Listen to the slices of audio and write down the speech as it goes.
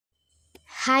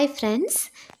Hi friends,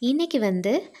 இன்றைக்கி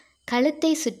கழுத்தை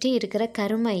சுற்றி இருக்கிற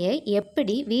கருமையை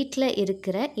எப்படி வீட்டில்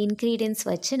இருக்கிற இன்க்ரீடியன்ட்ஸ்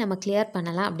வச்சு நம்ம கிளியர்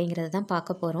பண்ணலாம் அப்படிங்கிறது தான்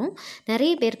பார்க்க போகிறோம்.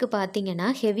 நிறைய பேருக்கு பார்த்திங்கன்னா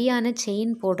ஹெவியான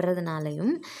செயின்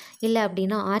போடுறதுனாலையும் இல்லை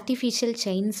அப்படின்னா ஆர்டிஃபிஷியல்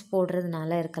செயின்ஸ்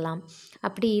போடுறதுனால இருக்கலாம்.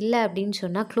 அப்படி இல்லை அப்படின்னு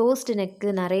சொன்னால் க்ளோஸ்டு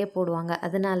நெக்கு நிறைய போடுவாங்க,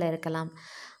 அதனால் இருக்கலாம்.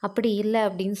 அப்படி இல்லை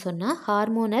அப்படின்னு சொன்னால்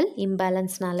ஹார்மோனல்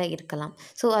இம்பேலன்ஸ்னால் இருக்கலாம்.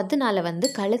 ஸோ அதனால்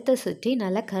கழுத்தை சுற்றி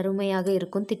நல்லா கருமையாக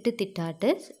இருக்கும், திட்டு திட்டாட்டு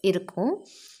இருக்கும்.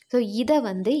 ஸோ இதை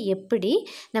எப்படி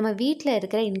நம்ம வீட்டில்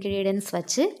இருக்கிற இன்க்ரீடியன்ட்ஸ்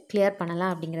வச்சு கிளியர்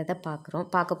பண்ணலாம் அப்படிங்கிறத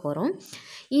பார்க்க போகிறோம்.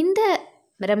 இந்த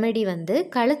ரெமெடி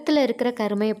கழுத்தில் இருக்கிற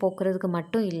கருமையை போக்குறதுக்கு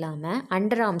மட்டும் இல்லாமல்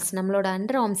அண்டர் ஆர்ம்ஸ், நம்மளோட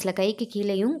அண்டர் ஆர்ம்ஸில் கைக்கு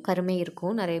கீழேயும் கருமை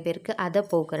இருக்கும் நிறைய பேருக்கு, அதை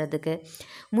போக்குறதுக்கு,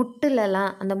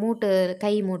 முட்டுலலாம் அந்த மூட்டு,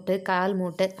 கை மூட்டு, கால்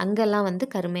மூட்டு அங்கெல்லாம்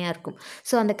கருமையாக இருக்கும்.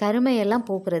 ஸோ அந்த கருமையெல்லாம்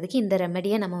போக்குறதுக்கு இந்த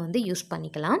ரெமெடியை நம்ம யூஸ்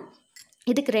பண்ணிக்கலாம்.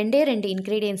 இதுக்கு 2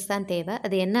 இன்க்ரீடியன்ட்ஸ் தான் தேவை.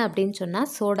 அது என்ன அப்படின்னு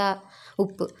சொன்னால் சோடா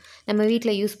உப்பு, நம்ம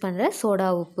வீட்டில் யூஸ் பண்ணுற சோடா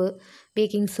உப்பு,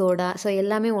 பேக்கிங் சோடா, ஸோ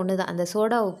எல்லாமே ஒன்று தான். அந்த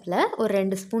சோடா உப்பில் ஒரு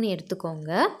 2 ஸ்பூன்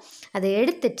எடுத்துக்கோங்க. அதை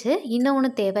எடுத்துட்டு இன்னொன்று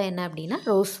தேவை என்ன அப்படின்னா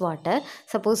rose water.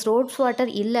 Suppose rose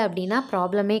water இல்லை அப்படின்னா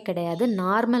ப்ராப்ளமே கிடையாது,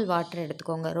 நார்மல் வாட்டர்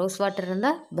எடுத்துக்கோங்க. ரோஸ் வாட்டர்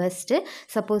இருந்தால் பெஸ்ட்டு.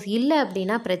 சப்போஸ் இல்லை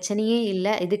அப்படின்னா பிரச்சனையே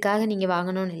இல்லை, இதுக்காக நீங்கள்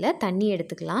வாங்கணும்னு இல்லை, தண்ணி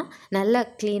எடுத்துக்கலாம். நல்லா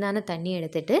க்ளீனான தண்ணி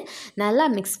எடுத்துகிட்டு நல்லா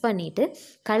மிக்ஸ் பண்ணிவிட்டு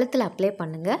கழுத்தில் அப்ளை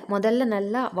பண்ணுங்கள். முதல்ல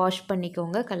நல்லா வாஷ்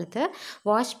பண்ணிக்கோங்க. கழுத்தை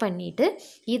வாஷ் பண்ணிவிட்டு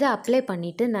இதை அப்ளை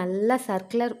பண்ணிவிட்டு நல்லா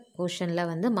சர்க்குலர்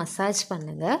போர்ஷனில் மசாஜ்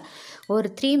பண்ணுங்கள். ஒரு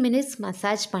 3 மினிட்ஸ்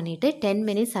மசாஜ் பண்ணிவிட்டு 10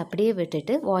 மினிட்ஸ் அப்படியே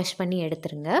விட்டுட்டு வாஷ் பண்ணி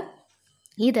எடுத்துருங்க.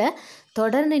 இதை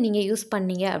தொடர்ந்து நீங்கள் யூஸ்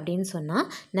பண்ணீங்க அப்படின்னு சொன்னால்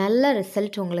நல்ல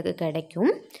ரிசல்ட் உங்களுக்கு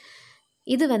கிடைக்கும்.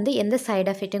 இது எந்த சைட்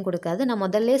எஃபெக்ட்டும் கொடுக்காது. நான்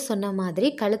முதல்ல சொன்ன மாதிரி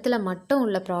கழுத்தில் மட்டும்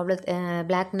உள்ள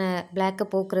பிளாக்கை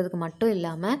போக்குறதுக்கு மட்டும்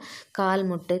இல்லாமல் கால்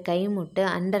முட்டு, கை முட்டு,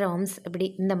 அண்டர் ஆர்ம்ஸ், இப்படி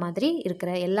இந்த மாதிரி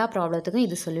இருக்கிற எல்லா ப்ராப்ளத்துக்கும்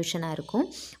இது சொல்யூஷனாக இருக்கும்.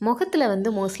 முகத்தில்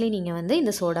மோஸ்ட்லி நீங்கள்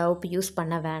இந்த சோடா உப்பு யூஸ்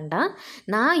பண்ண வேண்டாம்.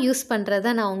 நான் யூஸ்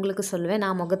பண்ணுறத நான் உங்களுக்கு சொல்லுவேன்.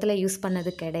 நான் முகத்தில் யூஸ்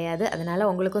பண்ணது கிடையாது, அதனால்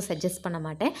உங்களுக்கும் சஜஸ்ட் பண்ண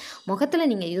மாட்டேன். முகத்தில்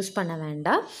நீங்கள் யூஸ் பண்ண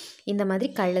வேண்டாம். இந்த மாதிரி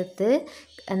கழுத்து,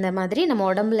 அந்த மாதிரி நம்ம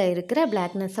உடம்புல இருக்கிற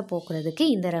பிளாக்னஸை போக்குறதுக்கு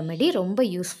இந்த ரெமெடி ரொம்ப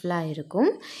யூஸ்ஃபுல்லாக இருக்கும்.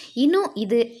 இன்னும்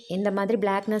இந்த மாதிரி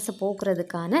பிளாக்னஸை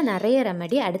போக்குறதுக்கான நிறைய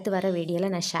ரெமெடி அடுத்து வர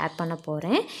வீடியோவில் நான் ஷேர் பண்ண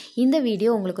போகிறேன். இந்த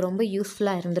வீடியோ உங்களுக்கு ரொம்ப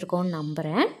யூஸ்ஃபுல்லாக இருந்திருக்கும்னு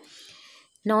நம்புகிறேன்.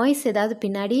 நாய்ஸ் ஏதாவது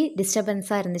பின்னாடி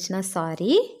டிஸ்டர்பன்ஸாக இருந்துச்சுன்னா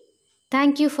சாரி.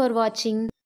 தேங்க்யூ ஃபார் வாட்சிங்.